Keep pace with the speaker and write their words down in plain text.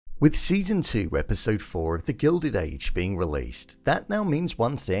With Season 2, Episode 4 of The Gilded Age being released, that now means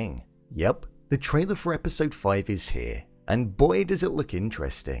one thing. Yep, the trailer for Episode 5 is here, and boy does it look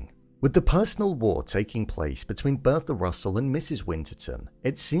interesting. With the personal war taking place between Bertha Russell and Mrs Winterton,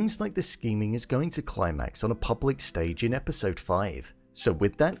 it seems like the scheming is going to climax on a public stage in Episode 5. So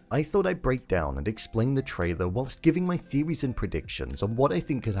with that, I thought I'd break down and explain the trailer whilst giving my theories and predictions on what I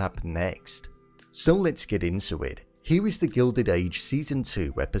think could happen next. So let's get into it. Here is the Gilded Age Season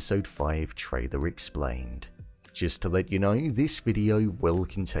 2 Episode 5 trailer explained. Just to let you know, this video will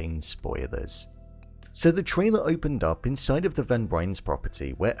contain spoilers. So the trailer opened up inside of the Van Ryn's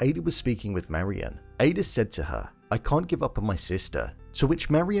property where Ada was speaking with Marion. Ada said to her, "I can't give up on my sister," to which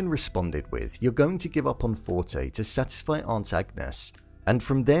Marion responded with, "You're going to give up on Forte to satisfy Aunt Agnes." And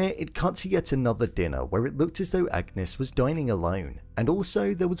from there it cut to yet another dinner where it looked as though Agnes was dining alone, and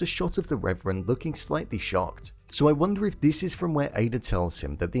also there was a shot of the Reverend looking slightly shocked. So I wonder if this is from where Ada tells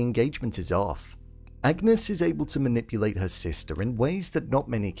him that the engagement is off. Agnes is able to manipulate her sister in ways that not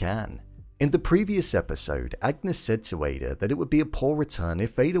many can. In the previous episode, Agnes said to Ada that it would be a poor return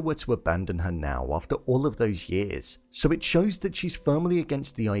if Ada were to abandon her now after all of those years, so it shows that she's firmly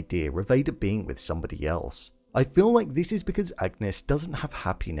against the idea of Ada being with somebody else. I feel like this is because Agnes doesn't have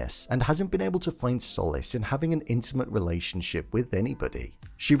happiness and hasn't been able to find solace in having an intimate relationship with anybody.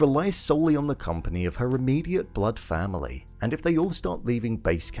 She relies solely on the company of her immediate blood family, and if they all start leaving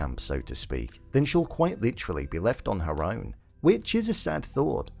base camp, so to speak, then she'll quite literally be left on her own, which is a sad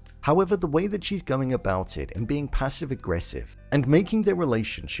thought. However, the way that she's going about it and being passive-aggressive and making their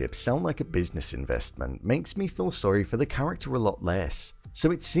relationship sound like a business investment makes me feel sorry for the character a lot less.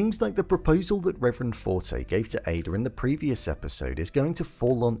 So it seems like the proposal that Reverend Forte gave to Ada in the previous episode is going to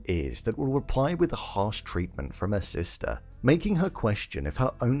fall on ears that will reply with a harsh treatment from her sister, making her question if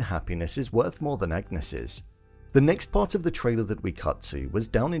her own happiness is worth more than Agnes's. The next part of the trailer that we cut to was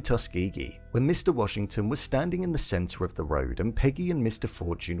down in Tuskegee, where Mr Washington was standing in the center of the road and Peggy and Mr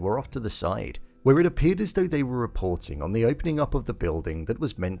Fortune were off to the side, where it appeared as though they were reporting on the opening up of the building that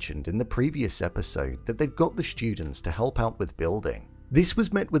was mentioned in the previous episode that they'd got the students to help out with building. This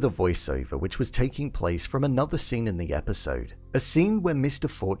was met with a voiceover which was taking place from another scene in the episode, a scene where Mr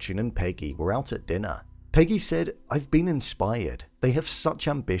Fortune and Peggy were out at dinner. Peggy said, "I've been inspired. They have such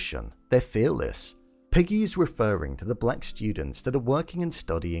ambition. They're fearless." Peggy is referring to the black students that are working and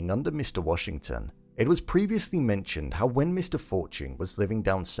studying under Mr Washington. It was previously mentioned how when Mr Fortune was living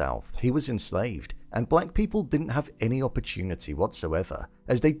down south, he was enslaved, and black people didn't have any opportunity whatsoever,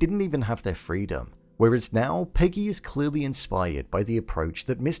 as they didn't even have their freedom. Whereas now, Peggy is clearly inspired by the approach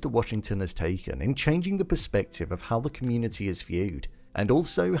that Mr Washington has taken in changing the perspective of how the community is viewed, and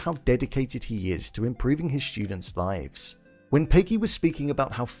also how dedicated he is to improving his students' lives. When Peggy was speaking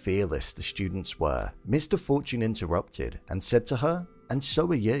about how fearless the students were, Mr Fortune interrupted and said to her, "And so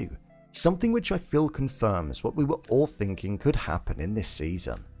are you," something which I feel confirms what we were all thinking could happen in this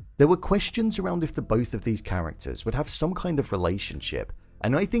season. There were questions around if the both of these characters would have some kind of relationship,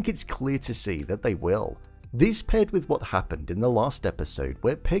 and I think it's clear to see that they will. This paired with what happened in the last episode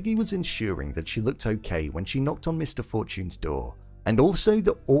where Peggy was ensuring that she looked okay when she knocked on Mr Fortune's door, and also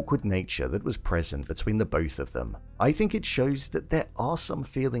the awkward nature that was present between the both of them. I think it shows that there are some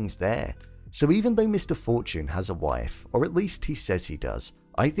feelings there. So even though Mr Fortune has a wife, or at least he says he does,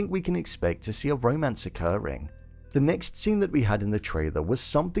 I think we can expect to see a romance occurring. The next scene that we had in the trailer was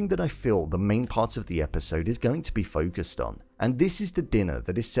something that I feel the main part of the episode is going to be focused on, and this is the dinner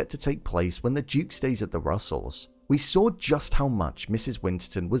that is set to take place when the Duke stays at the Russells. We saw just how much Mrs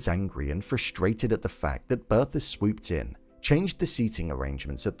Winterton was angry and frustrated at the fact that Bertha swooped in, changed the seating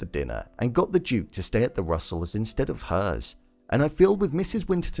arrangements at the dinner, and got the Duke to stay at the Russells instead of hers. And I feel with Mrs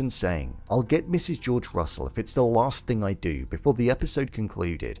Winterton saying, "I'll get Mrs George Russell if it's the last thing I do," before the episode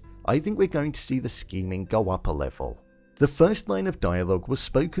concluded, I think we're going to see the scheming go up a level. The first line of dialogue was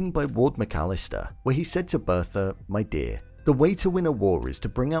spoken by Ward McAllister, where he said to Bertha, "My dear, the way to win a war is to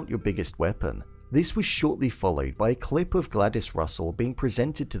bring out your biggest weapon." This was shortly followed by a clip of Gladys Russell being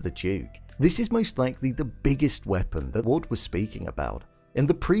presented to the Duke. This is most likely the biggest weapon that Ward was speaking about. In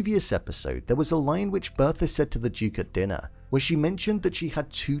the previous episode, there was a line which Bertha said to the Duke at dinner, where she mentioned that she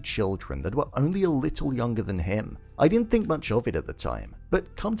had 2 children that were only a little younger than him. I didn't think much of it at the time,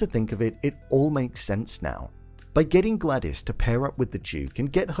 but come to think of it, it all makes sense now. By getting Gladys to pair up with the Duke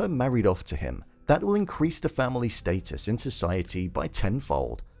and get her married off to him, that will increase the family status in society by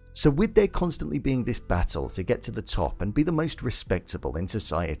tenfold. So with there constantly being this battle to get to the top and be the most respectable in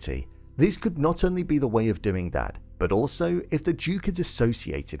society, this could not only be the way of doing that, but also if the Duke is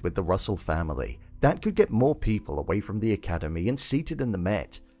associated with the Russell family, that could get more people away from the academy and seated in the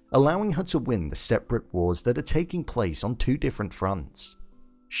Met, allowing her to win the separate wars that are taking place on 2 different fronts.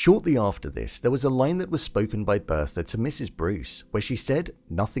 Shortly after this, there was a line that was spoken by Bertha to Mrs. Bruce, where she said,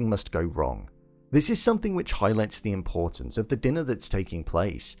 "Nothing must go wrong." This is something which highlights the importance of the dinner that's taking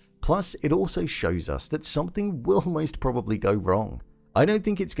place, plus it also shows us that something will most probably go wrong. I don't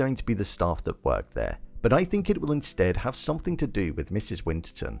think it's going to be the staff that work there, but I think it will instead have something to do with Mrs.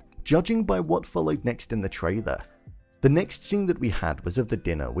 Winterton, judging by what followed next in the trailer. The next scene that we had was of the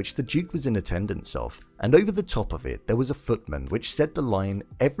dinner which the Duke was in attendance of, and over the top of it there was a footman which said the line,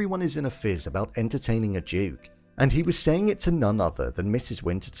 "Everyone is in a fizz about entertaining a Duke," and he was saying it to none other than Mrs.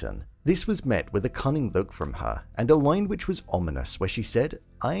 Winterton. This was met with a cunning look from her, and a line which was ominous where she said,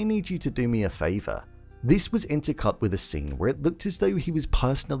 "I need you to do me a favour." This was intercut with a scene where it looked as though he was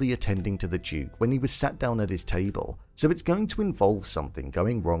personally attending to the Duke when he was sat down at his table, so it's going to involve something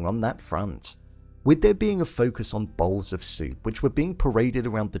going wrong on that front. With there being a focus on bowls of soup which were being paraded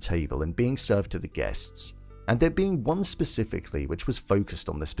around the table and being served to the guests, and there being one specifically which was focused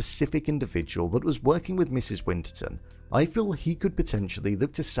on the specific individual that was working with Mrs. Winterton, I feel he could potentially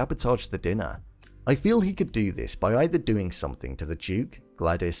look to sabotage the dinner. I feel he could do this by either doing something to the Duke,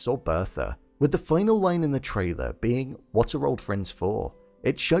 Gladys or Bertha, with the final line in the trailer being, "What are old friends for?"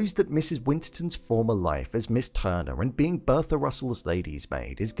 It shows that Mrs. Winterton's former life as Miss Turner and being Bertha Russell's lady's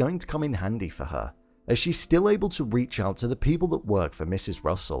maid is going to come in handy for her, as she's still able to reach out to the people that work for Mrs.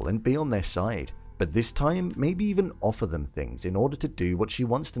 Russell and be on their side, but this time maybe even offer them things in order to do what she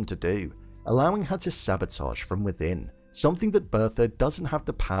wants them to do, allowing her to sabotage from within, something that Bertha doesn't have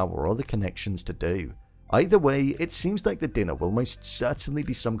the power or the connections to do. Either way, it seems like the dinner will most certainly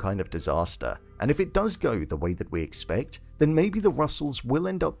be some kind of disaster, and if it does go the way that we expect, then maybe the Russells will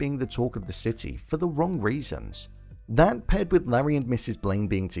end up being the talk of the city for the wrong reasons. That paired with Larry and Mrs. Blaine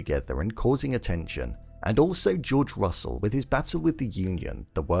being together and causing attention, and also George Russell with his battle with the union,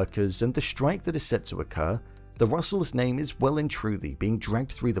 the workers, and the strike that is set to occur, the Russells' name is well and truly being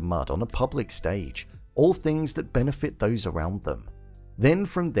dragged through the mud on a public stage, all things that benefit those around them. Then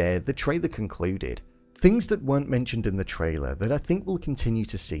from there, the trailer concluded. Things that weren't mentioned in the trailer that I think we'll continue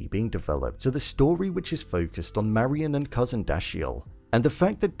to see being developed are the story which is focused on Marion and cousin Dashiell, and the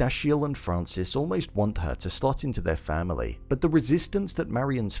fact that Dashiell and Francis almost want her to slot into their family, but the resistance that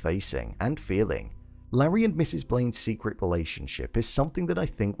Marion's facing and feeling. Larry and Mrs. Blaine's secret relationship is something that I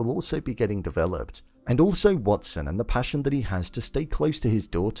think will also be getting developed, and also Watson and the passion that he has to stay close to his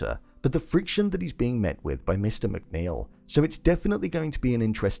daughter, but the friction that he's being met with by Mr. McNeil, so it's definitely going to be an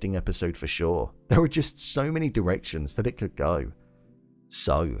interesting episode for sure. There are just so many directions that it could go.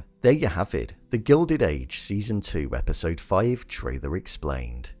 So, there you have it, The Gilded Age Season 2 Episode 5 Trailer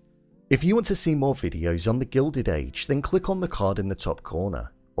Explained. If you want to see more videos on The Gilded Age, then click on the card in the top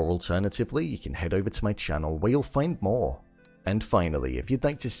corner, or alternatively you can head over to my channel where you'll find more. And finally, if you'd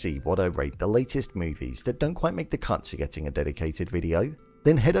like to see what I rate the latest movies that don't quite make the cut to getting a dedicated video,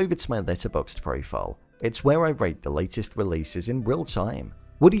 then head over to my Letterboxd profile. It's where I rate the latest releases in real time.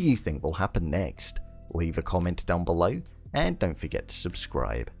 What do you think will happen next? Leave a comment down below, and don't forget to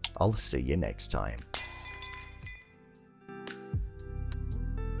subscribe. I'll see you next time.